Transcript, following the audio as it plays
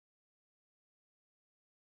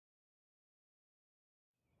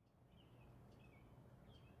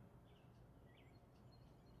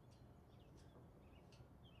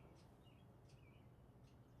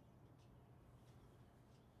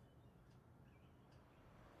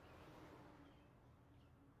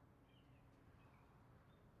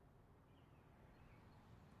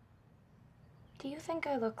Do you think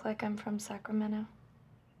I look like I'm from Sacramento?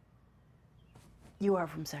 You are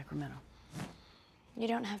from Sacramento. You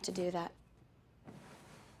don't have to do that.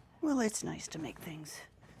 Well, it's nice to make things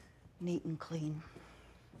neat and clean.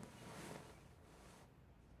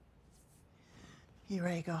 You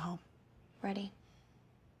ready to go home? Ready.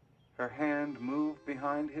 Her hand moved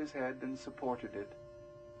behind his head and supported it.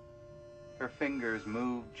 Her fingers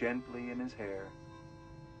moved gently in his hair.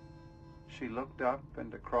 She looked up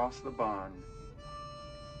and across the barn,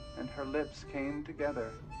 and her lips came together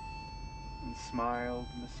and smiled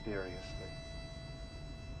mysteriously.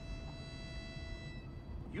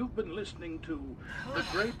 You've been listening to The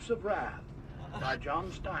Grapes of Wrath by John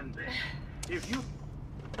Steinbeck. If you...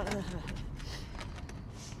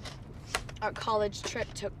 Our college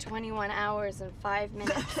trip took 21 hours and 5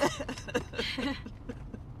 minutes.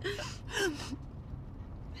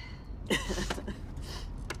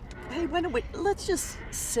 Hey, wait a minute. Let's just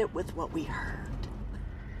sit with what we heard.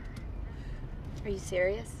 Are you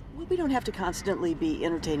serious? Well, we don't have to constantly be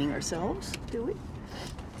entertaining ourselves, do we?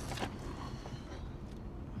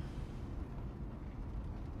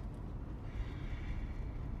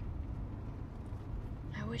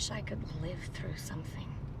 I wish I could live through something.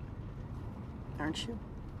 Aren't you?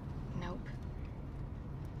 Nope.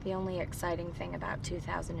 The only exciting thing about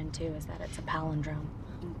 2002 is that it's a palindrome.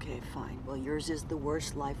 Okay, fine. Well, yours is the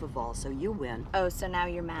worst life of all, so you win. Oh, so now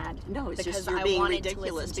you're mad? No, it's because just you're I being wanted to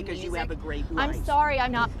ridiculous listen to because you music? have a great life. I'm sorry,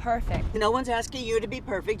 I'm not perfect. No one's asking you to be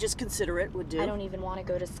perfect. Just consider it would do. I don't even want to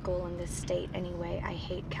go to school in this state anyway. I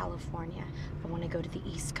hate California. I want to go to the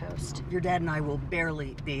East Coast. Your dad and I will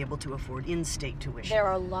barely be able to afford in-state tuition. There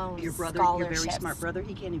are loans, Your brother, scholarships. your very smart brother,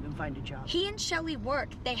 he can't even find a job. He and Shelley work.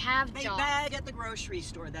 They have They jobs. bag at the grocery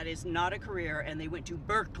store. That is not a career, and they went to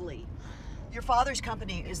Berkeley. Your father's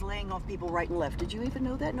company is laying off people right and left. Did you even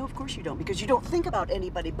know that? No, of course you don't, because you don't think about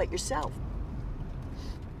anybody but yourself.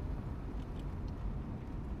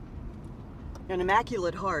 An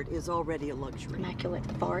immaculate heart is already a luxury. Immaculate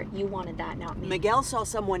fart. You wanted that, not me. Miguel saw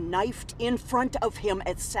someone knifed in front of him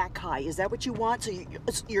at Sac High. Is that what you want? So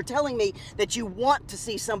you're telling me that you want to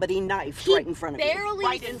see somebody knifed right in front of you? He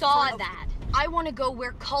barely saw that. I want to go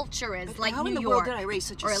where culture is, like How New in the York, world did I raise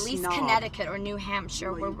such a or at least snob? Connecticut or New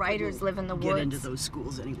Hampshire, Well, where you writers couldn't live in the get woods. into those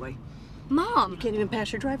schools anyway. Mom, You can't even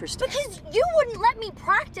pass your driver's test. because you wouldn't let me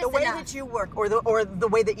practice The way enough. that you work, or the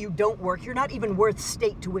way that you don't work, you're not even worth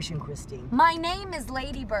state tuition, Christine. My name is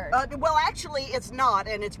Ladybird. Well, actually, it's not,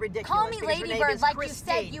 and it's ridiculous. Call me because your name Ladybird is like you Christine.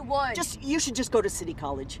 said you would. You should just go to City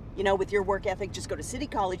College. You know, with your work ethic, just go to City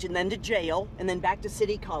College and then to jail, and then back to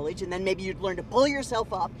City College, and then maybe you'd learn to pull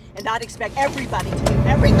yourself up and not expect everybody to do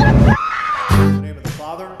everything. In the name of the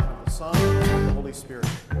Father, and the Son, and the Holy Spirit.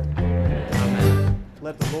 Amen.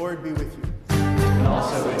 Let the Lord be with you. And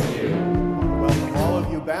also with you. Welcome all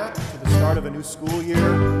of you back to the start of a new school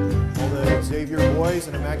year. All the Xavier boys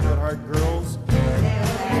and Immaculate Heart girls.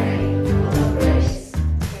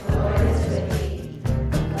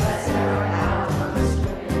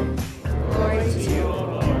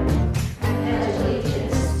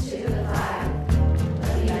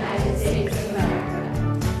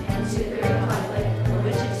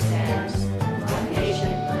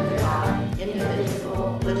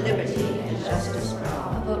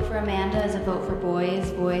 Amanda is a vote for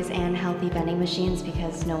boys and healthy vending machines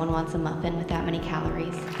because no one wants a muffin with that many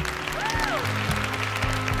calories.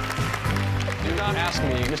 Do not ask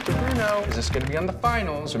me, Mr. Bruno, is this going to be on the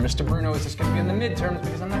finals? Or Mr. Bruno, is this going to be on the midterms?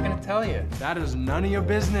 Because I'm not going to tell you. That is none of your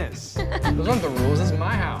business. Those aren't the rules. This is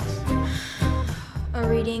my house. A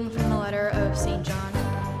reading from the letter of St. John.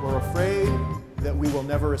 We're afraid that we will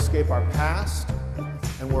never escape our past,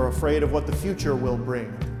 and we're afraid of what the future will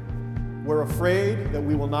bring. We're afraid that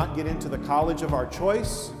we will not get into the college of our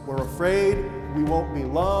choice. We're afraid we won't be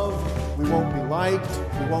loved, we won't be liked,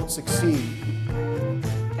 we won't succeed.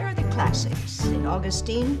 There are the classics. St.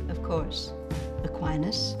 Augustine, of course.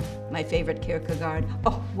 Aquinas, my favorite Kierkegaard.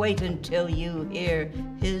 Oh, wait until you hear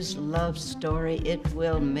his love story. It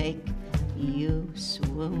will make you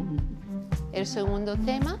swoon. El segundo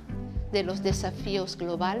tema de los desafíos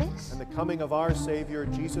globales. And the coming of our Savior,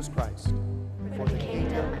 Jesus Christ. For the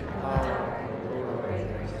kingdom, power,